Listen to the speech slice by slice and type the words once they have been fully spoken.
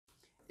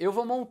eu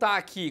vou montar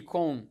aqui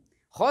com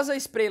rosa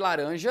spray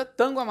laranja,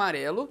 tango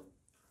amarelo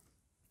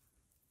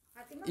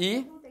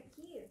e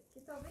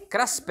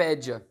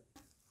craspédia.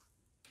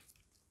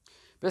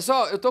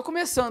 Pessoal, eu tô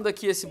começando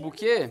aqui esse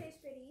buquê.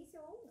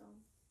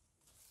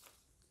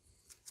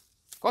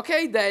 Qual que é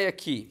a ideia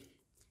aqui?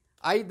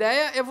 A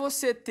ideia é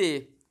você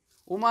ter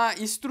uma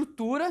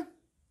estrutura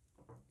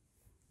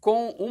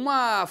com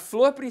uma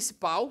flor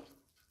principal,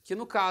 que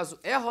no caso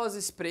é a rosa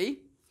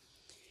spray.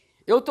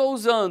 Eu estou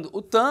usando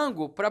o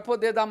tango para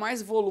poder dar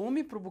mais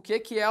volume para o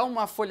buquê, que é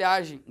uma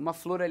folhagem, uma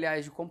flor,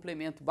 aliás, de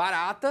complemento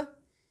barata.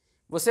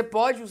 Você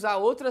pode usar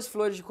outras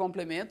flores de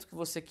complemento que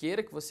você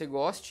queira, que você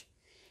goste.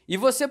 E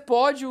você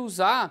pode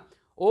usar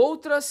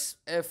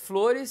outras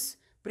flores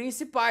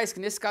principais, que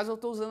nesse caso eu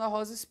estou usando a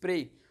rosa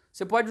spray.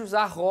 Você pode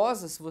usar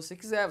rosa se você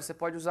quiser, você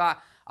pode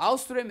usar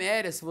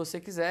austroeméria se você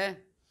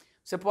quiser.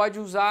 Você pode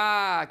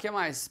usar, o que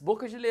mais?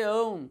 Boca de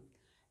leão,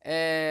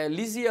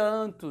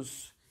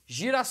 lisianthus,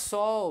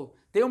 girassol.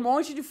 Tem um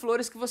monte de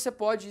flores que você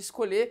pode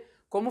escolher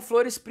como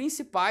flores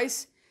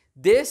principais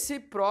desse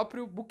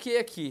próprio buquê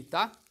aqui,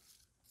 tá?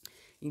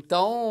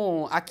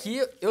 Então, aqui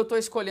eu estou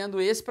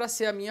escolhendo esse para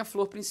ser a minha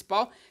flor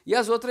principal e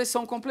as outras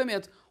são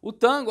complemento. O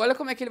tango, olha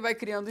como é que ele vai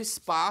criando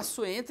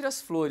espaço entre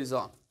as flores,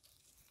 ó.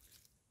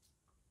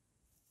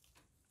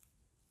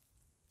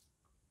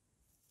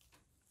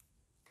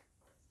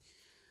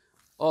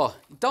 Ó,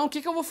 então o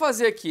que eu vou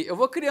fazer aqui? Eu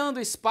vou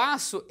criando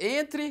espaço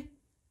entre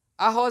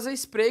a rosa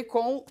spray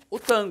com o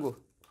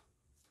tango.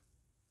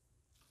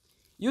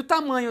 E o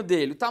tamanho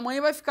dele? O tamanho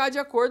vai ficar de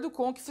acordo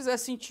com o que fizer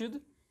sentido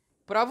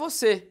para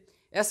você.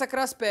 Essa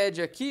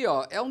craspédia aqui,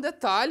 ó, é um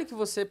detalhe que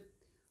você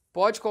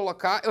pode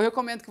colocar. Eu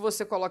recomendo que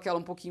você coloque ela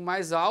um pouquinho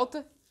mais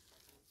alta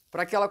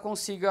para que ela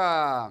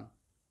consiga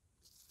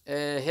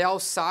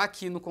realçar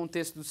aqui no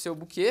contexto do seu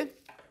buquê.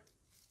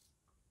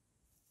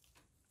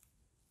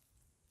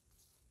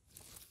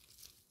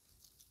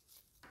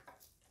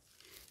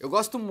 Eu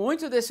gosto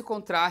muito desse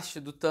contraste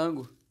do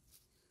tango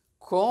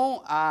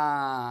com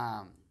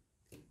a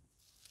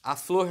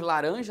flor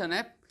laranja,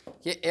 né?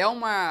 Que é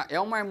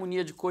uma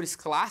harmonia de cores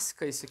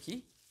clássica isso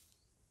aqui.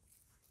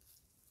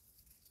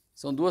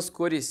 São duas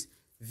cores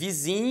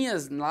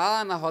vizinhas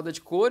lá na roda de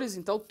cores,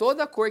 então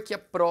toda cor que é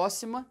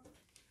próxima,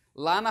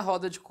 lá na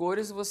roda de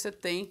cores você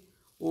tem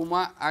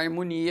uma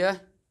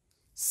harmonia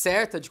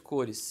certa de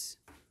cores.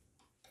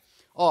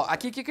 Ó,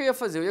 aqui o que eu ia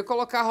fazer? Eu ia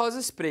colocar rosa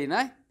spray,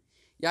 né?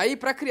 E aí,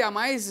 para criar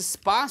mais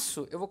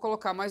espaço, eu vou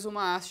colocar mais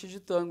uma haste de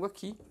tango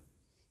aqui.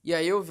 E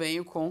aí eu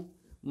venho com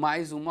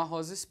mais uma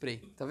rosa spray.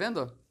 Tá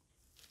vendo?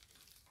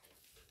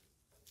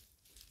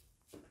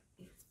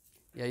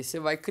 E aí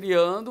você vai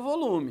criando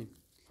volume.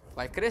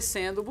 Vai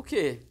crescendo o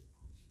buquê.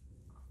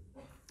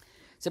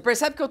 Você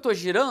percebe que eu estou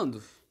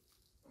girando?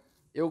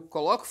 Eu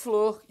coloco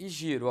flor e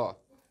giro, ó.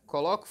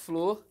 Coloco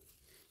flor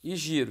e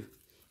giro.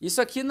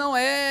 Isso aqui não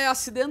é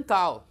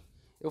acidental.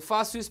 Eu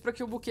faço isso para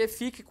que o buquê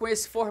fique com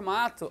esse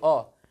formato,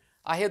 ó,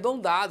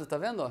 arredondado, tá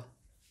vendo, ó?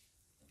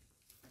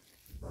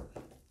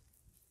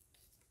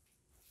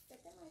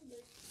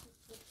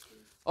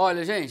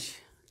 Olha,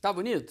 gente, tá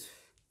bonito?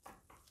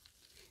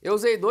 Eu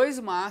usei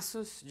 2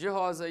 maços de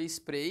rosa e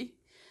spray.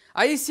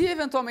 Aí, se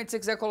eventualmente você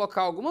quiser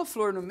colocar alguma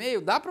flor no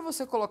meio, dá para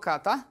você colocar,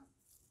 tá?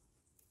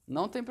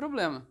 Não tem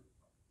problema.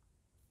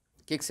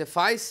 O que você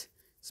faz?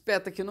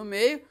 Espeta aqui no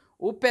meio.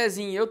 O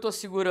pezinho eu tô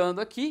segurando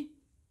aqui.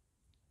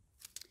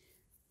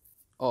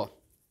 Ó.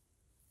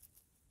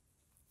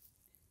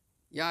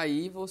 E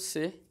aí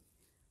você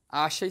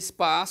acha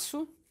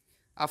espaço,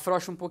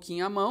 afrouxa um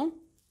pouquinho a mão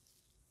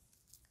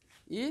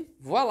e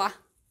voilá.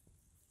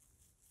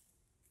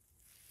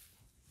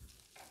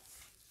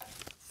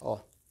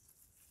 Ó.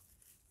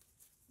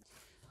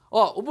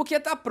 Ó, o buquê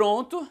tá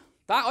pronto,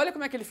 tá? Olha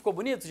como é que ele ficou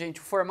bonito,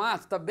 gente. O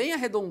formato tá bem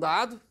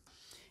arredondado.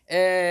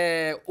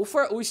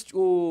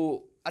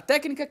 A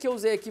técnica que eu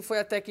usei aqui foi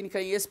a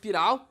técnica em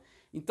espiral.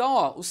 Então,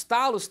 ó, os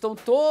talos estão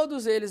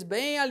todos eles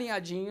bem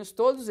alinhadinhos,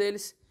 todos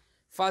eles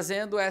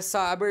fazendo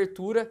essa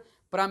abertura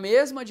para a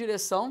mesma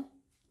direção.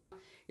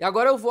 E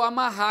agora eu vou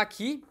amarrar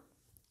aqui.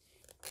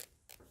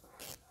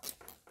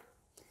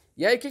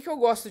 E aí, o que eu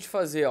gosto de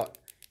fazer, ó?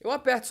 Eu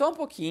aperto só um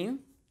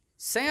pouquinho,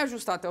 sem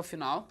ajustar até o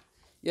final.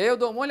 E aí eu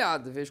dou uma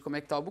olhada, vejo como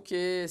é que tá o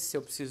buquê, se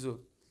eu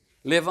preciso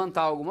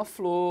levantar alguma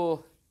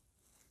flor.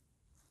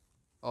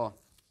 Ó.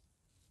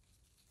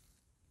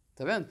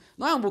 Tá vendo?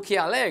 Não é um buquê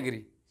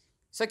alegre?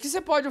 Isso aqui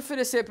você pode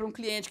oferecer para um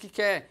cliente que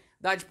quer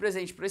dar de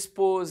presente para a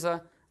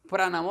esposa,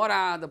 para a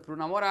namorada, para o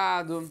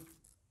namorado.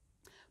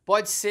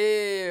 Pode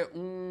ser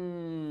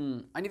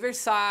um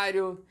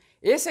aniversário.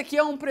 Esse aqui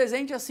é um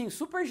presente assim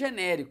super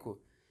genérico,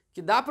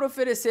 que dá para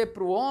oferecer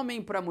para o homem,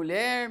 para a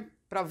mulher,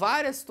 para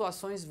várias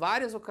situações,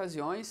 várias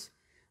ocasiões,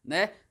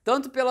 né?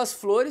 Tanto pelas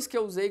flores que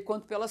eu usei,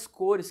 quanto pelas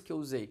cores que eu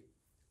usei.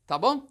 Tá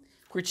bom?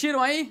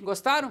 Curtiram aí?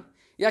 Gostaram?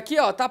 E aqui,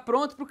 ó, tá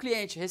pronto para o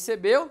cliente.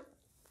 Recebeu,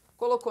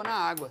 colocou na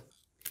água.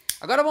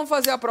 Agora vamos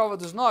fazer a prova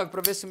dos 9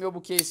 para ver se o meu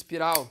buquê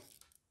espiral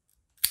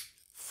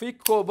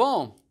ficou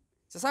bom.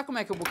 Você sabe como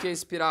é que o buquê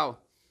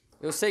espiral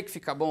eu sei que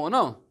fica bom ou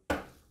não?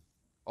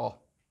 Ó.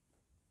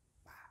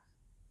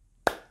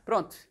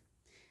 Pronto.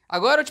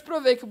 Agora eu te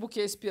provei que o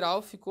buquê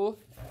espiral ficou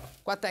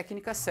com a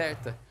técnica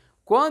certa.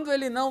 Quando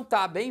ele não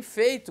está bem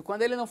feito,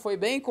 quando ele não foi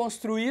bem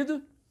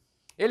construído,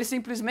 ele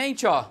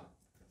simplesmente, ó,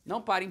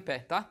 não para em pé,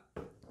 tá?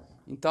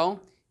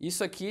 Então,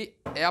 isso aqui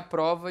é a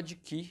prova de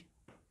que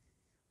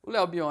o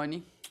Léo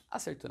Bioni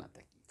acertou na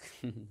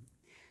técnica.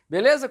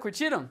 Beleza?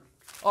 Curtiram?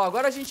 Ó,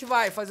 agora a gente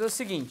vai fazer o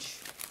seguinte.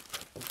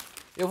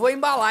 Eu vou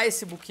embalar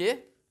esse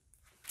buquê.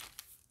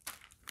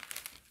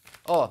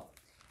 Ó,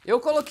 eu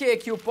coloquei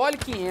aqui o Poly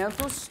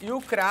 500 e o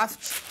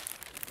Craft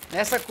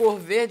nessa cor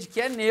verde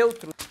que é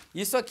neutro.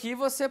 Isso aqui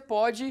você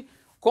pode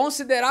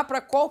considerar para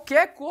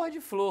qualquer cor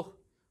de flor.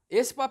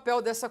 Esse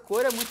papel dessa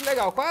cor é muito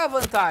legal. Qual é a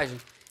vantagem?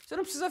 Você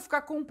não precisa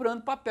ficar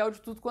comprando papel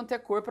de tudo quanto é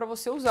cor para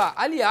você usar.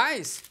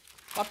 Aliás,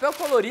 papel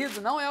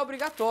colorido não é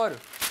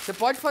obrigatório. Você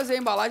pode fazer a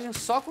embalagem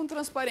só com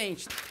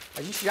transparente.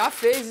 A gente já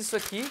fez isso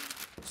aqui,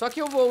 só que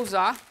eu vou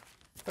usar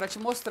para te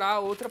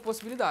mostrar outra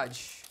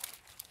possibilidade.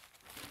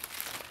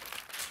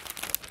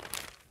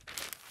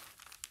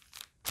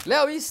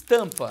 Léo, e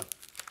estampa?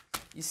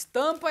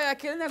 Estampa é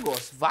aquele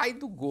negócio, vai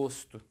do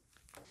gosto.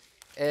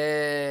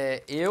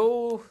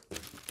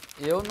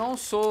 Eu não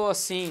sou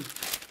assim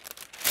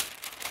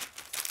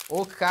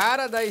o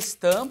cara da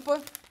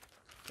estampa.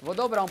 Eu vou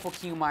dobrar um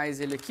pouquinho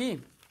mais ele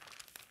aqui.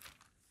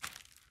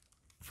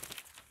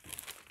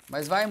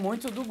 Mas vai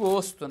muito do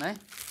gosto, né?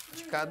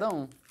 De cada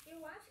um.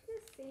 Eu acho que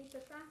aceita,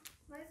 tá?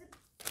 Mas...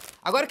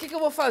 Agora o que eu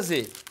vou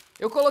fazer?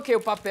 Eu coloquei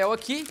o papel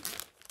aqui.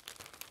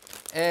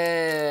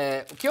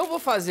 O que eu vou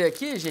fazer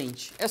aqui,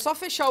 gente, é só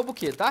fechar o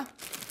buquê, tá?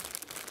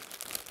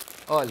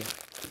 Olha.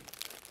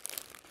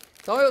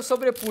 Então eu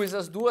sobrepus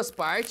as duas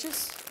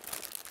partes.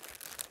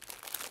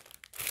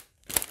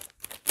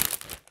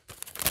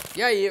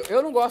 E aí,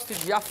 eu não gosto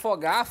de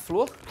afogar a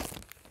flor.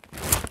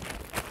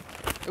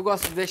 Eu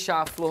gosto de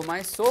deixar a flor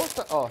mais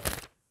solta, ó.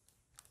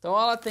 Então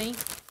ela tem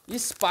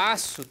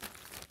espaço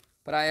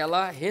para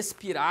ela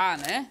respirar,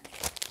 né?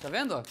 Tá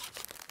vendo, ó?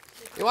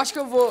 Eu acho que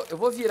eu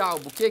vou virar o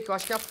buquê, que eu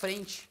acho que a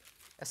frente,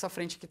 essa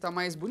frente aqui tá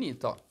mais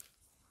bonita, ó.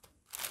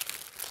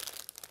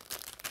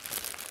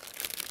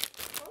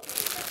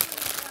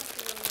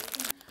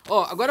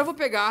 Ó, agora eu vou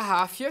pegar a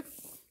ráfia,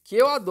 que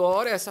eu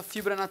adoro, essa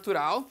fibra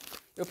natural.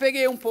 Eu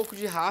peguei um pouco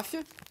de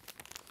ráfia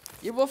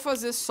e vou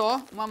fazer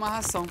só uma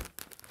amarração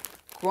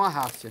com a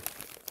ráfia,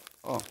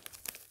 ó.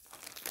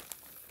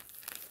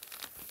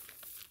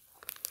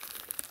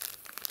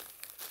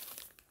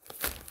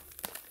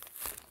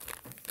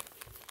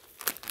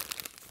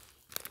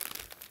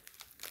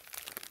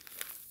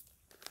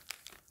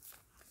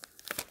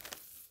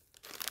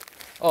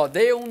 Ó,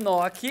 dei um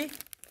nó aqui.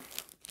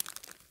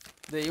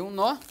 Dei um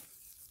nó.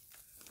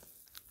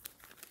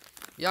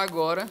 E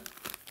agora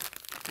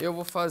eu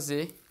vou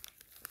fazer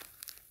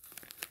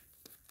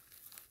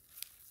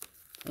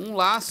um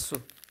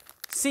laço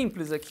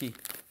simples aqui.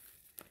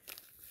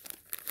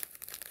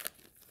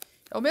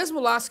 É o mesmo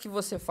laço que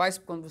você faz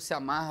quando você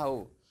amarra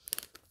o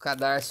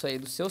cadarço aí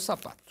do seu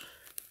sapato.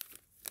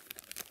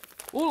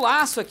 O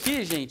laço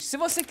aqui, gente, se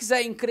você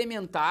quiser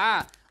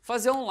incrementar,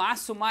 fazer um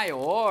laço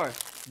maior,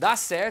 dá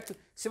certo.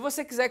 Se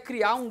você quiser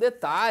criar um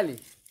detalhe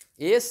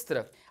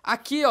extra,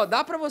 aqui, ó,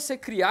 dá para você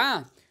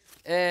criar,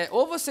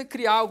 ou você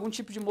criar algum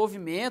tipo de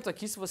movimento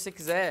aqui, se você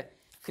quiser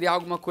criar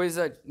alguma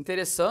coisa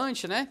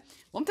interessante, né?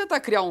 Vamos tentar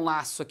criar um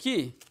laço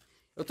aqui.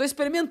 Eu tô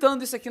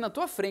experimentando isso aqui na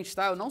tua frente,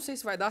 tá? Eu não sei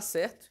se vai dar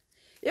certo.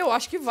 Eu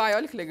acho que vai,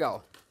 olha que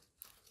legal.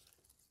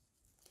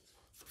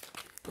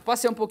 Eu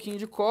passei um pouquinho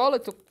de cola,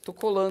 tô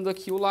colando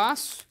aqui o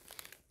laço.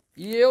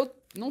 E eu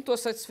não tô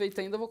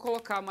satisfeito ainda, vou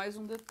colocar mais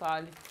um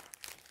detalhe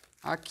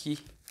aqui.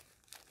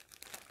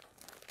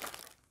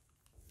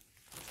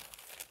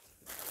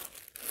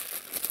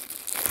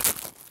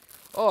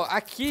 Ó,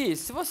 aqui,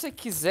 se você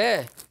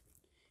quiser,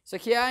 isso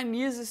aqui é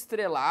anis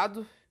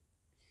estrelado.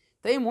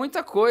 Tem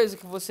muita coisa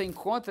que você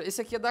encontra. Esse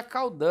aqui é da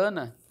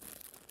Caldana.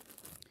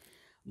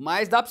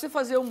 Mas dá pra você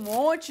fazer um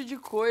monte de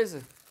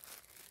coisa.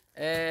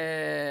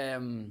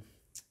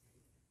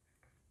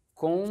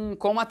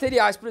 Com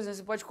materiais. Por exemplo,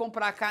 você pode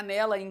comprar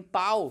canela em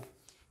pau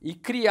e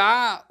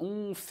criar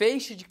um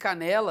feixe de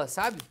canela,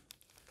 sabe?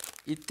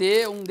 E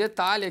ter um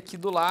detalhe aqui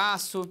do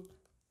laço.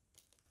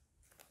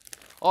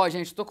 Ó,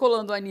 gente, tô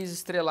colando o anis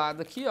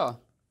estrelado aqui, ó.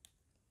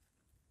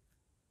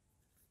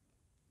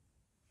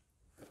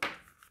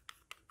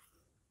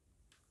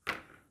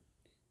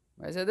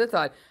 Mas é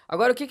detalhe.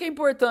 Agora, o que é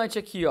importante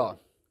aqui, ó?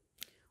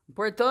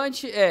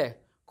 Importante é,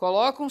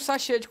 coloca um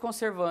sachê de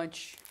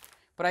conservante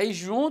para ir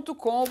junto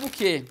com o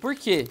buquê. Por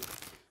quê?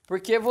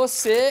 Porque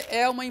você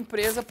é uma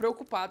empresa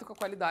preocupada com a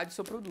qualidade do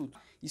seu produto.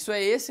 Isso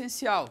é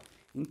essencial.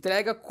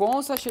 Entrega com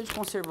o sachê de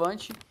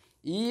conservante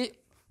e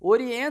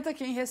orienta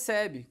quem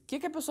recebe. O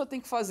que a pessoa tem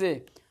que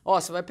fazer?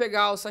 Ó, você vai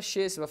pegar o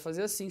sachê, você vai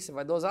fazer assim, você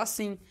vai dosar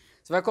assim,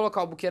 você vai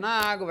colocar o buquê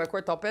na água, vai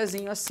cortar o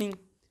pezinho assim,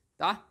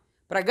 tá?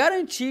 Para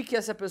garantir que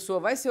essa pessoa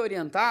vai ser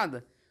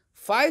orientada,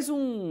 faz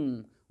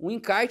um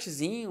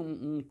encartezinho,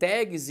 um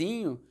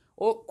tagzinho,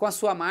 ou com a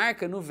sua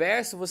marca, no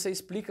verso você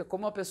explica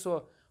como a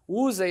pessoa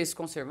usa esse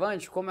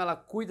conservante, como ela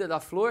cuida da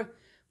flor,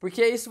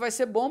 porque isso vai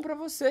ser bom para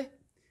você.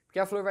 porque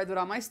a flor vai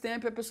durar mais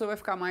tempo e a pessoa vai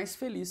ficar mais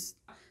feliz.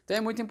 Então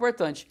é muito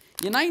importante.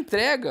 E na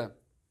entrega,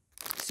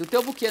 se o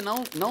teu buquê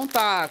não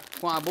tá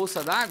com a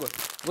bolsa d'água,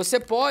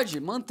 você pode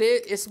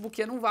manter esse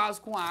buquê num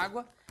vaso com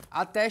água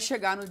até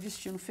chegar no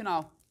destino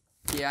final,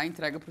 que é a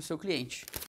entrega para o seu cliente.